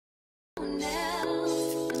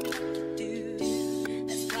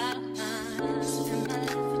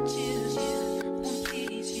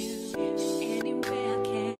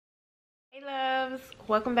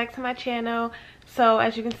welcome back to my channel. So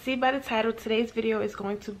as you can see by the title, today's video is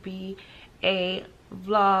going to be a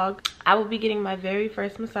vlog. I will be getting my very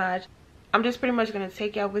first massage. I'm just pretty much going to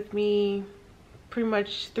take y'all with me pretty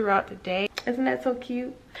much throughout the day. Isn't that so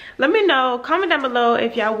cute? Let me know, comment down below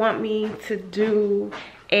if y'all want me to do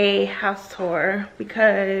a house tour,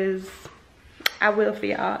 because I will for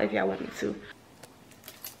y'all if y'all want me to.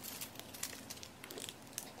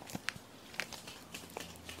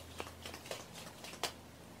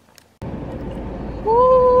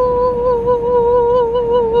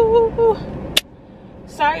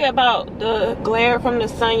 Sorry about the glare from the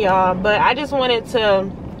sun, y'all, but I just wanted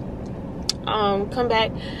to come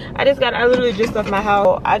back. I literally just left my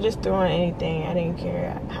house. I just threw on anything. I didn't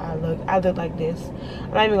care how I look. I look like this.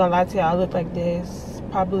 I'm not even gonna lie to y'all. I look like this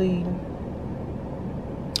probably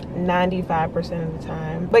 95% of the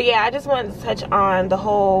time. But yeah, I just wanted to touch on the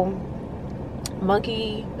whole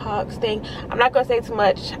monkeypox thing. I'm not gonna say too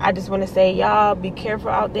much. I just want to say, y'all, be careful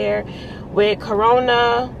out there with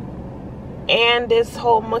corona and this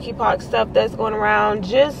whole monkeypox stuff that's going around.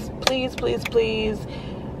 Just please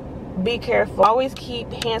be careful. Always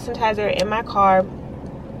keep hand sanitizer in my car,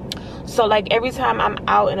 so like every time I'm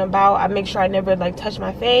out and about, I make sure I never like touch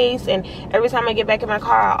my face, and every time I get back in my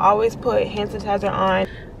car, I always put hand sanitizer on.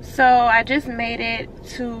 So I just made it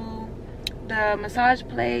to the massage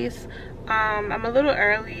place. I'm a little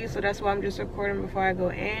early, so that's why I'm just recording before I go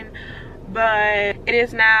in. But it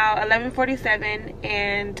is now 11:47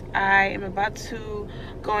 and I am about to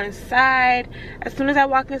go inside. As soon as I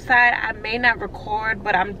walk inside, I may not record,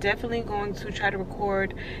 but I'm definitely going to try to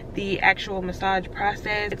record the actual massage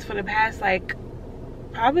process. It's for the past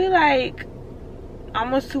probably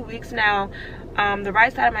almost 2 weeks now. The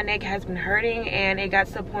right side of my neck has been hurting, and it got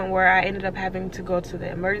to the point where I ended up having to go to the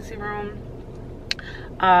emergency room.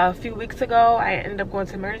 A few weeks ago, I ended up going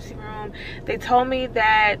to the emergency room. They told me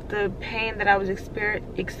that the pain that I was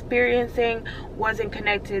experiencing wasn't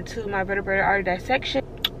connected to my vertebrae artery dissection,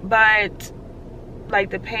 but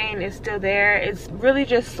like the pain is still there. It's really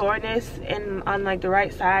just soreness on like the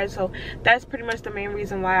right side. So that's pretty much the main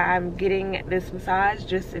reason why I'm getting this massage,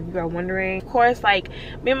 just if you are wondering. Of course, like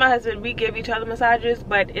me and my husband, we give each other massages,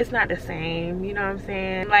 but it's not the same, you know what I'm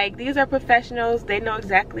saying? Like, these are professionals. They know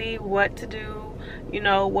exactly what to do, you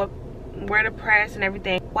know, where to press and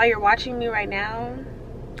everything. While you're watching me right now,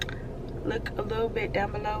 look a little bit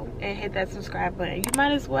down below and hit that subscribe button. You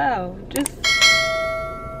might as well just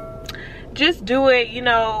do it, you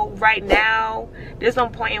know, right now. There's no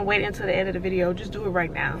point in waiting until the end of the video. Just do it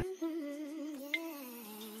right now.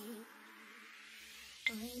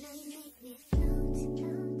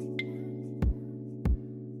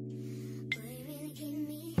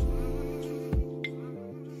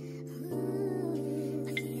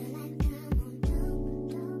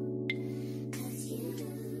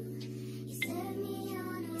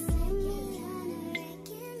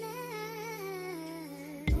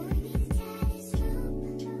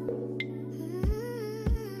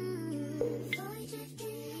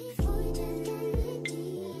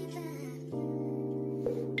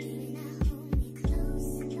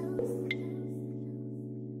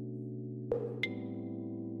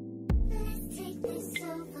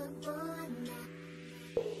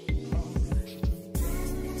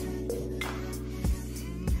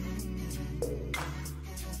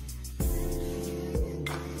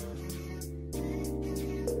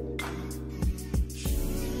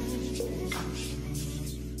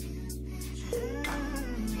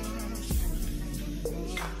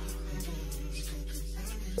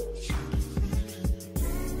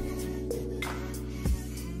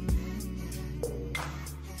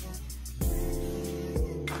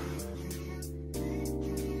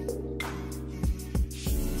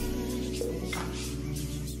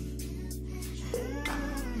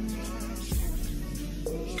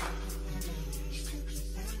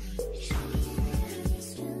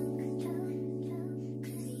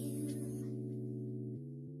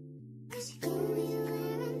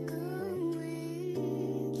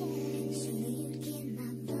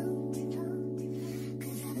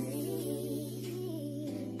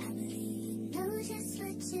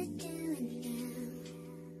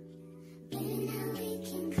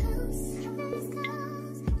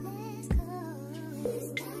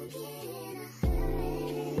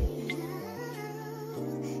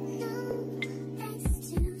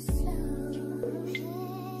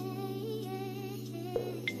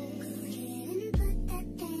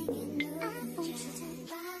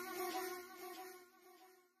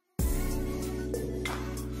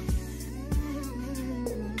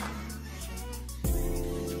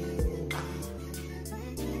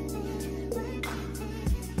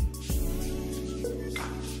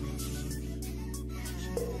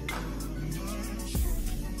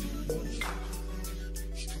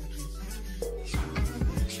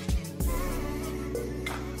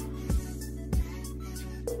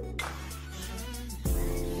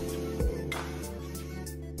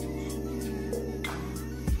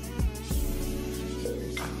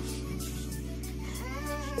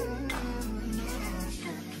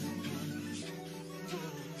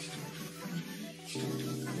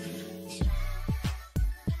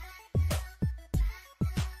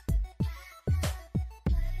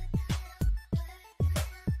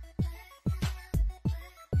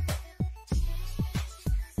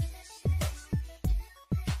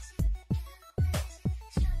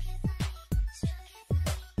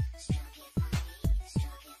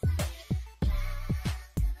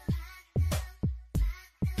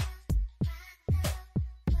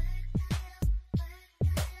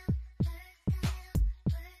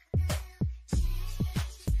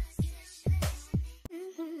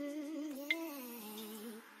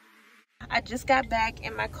 I just got back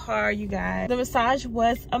in my car, you guys. The massage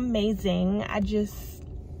was amazing. I just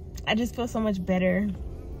feel so much better.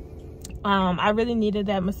 I really needed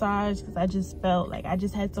that massage because I just felt like I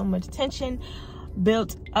just had so much tension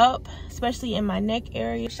built up, especially in my neck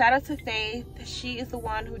area. Shout out to Faith. She is the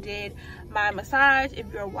one who did my massage.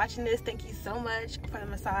 If you're watching this, thank you so much for the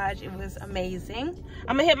massage. It was amazing.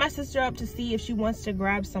 I'm gonna hit my sister up to see if she wants to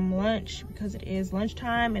grab some lunch because it is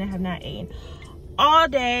lunchtime and I have not eaten all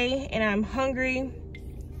day and I'm hungry.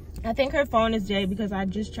 I think her phone is dead because I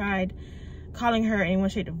just tried calling her and it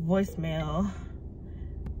went straight to voicemail.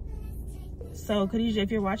 So Khadijah,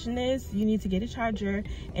 if you're watching this, you need to get a charger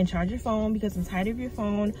and charge your phone because I'm tired of your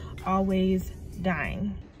phone always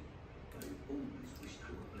dying.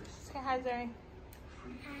 Say hi, Zuri.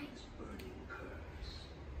 Hi.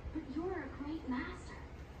 But you're a great master.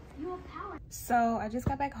 You have power. So I just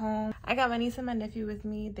got back home. I got my niece and my nephew with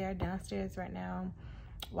me. They're downstairs right now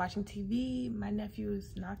watching TV. My nephew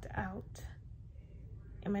is knocked out.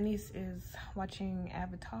 And my niece is watching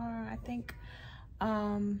Avatar, I think.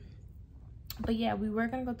 But yeah, we were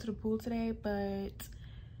gonna go to the pool today, but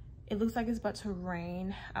it looks like it's about to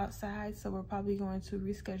rain outside, so we're probably going to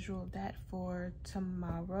reschedule that for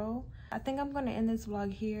tomorrow. I think I'm gonna end this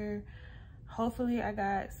vlog here. Hopefully I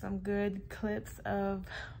got some good clips of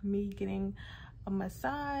me getting a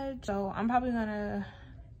massage. So I'm probably gonna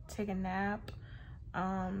take a nap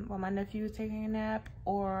while my nephew is taking a nap,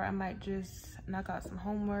 or I might just knock out some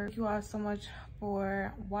homework. Thank you all so much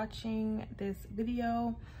for watching this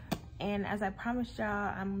video. And as I promised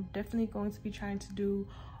y'all, I'm definitely going to be trying to do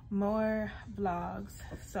more vlogs.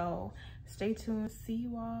 So stay tuned. See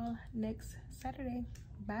you all next Saturday.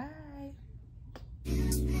 Bye.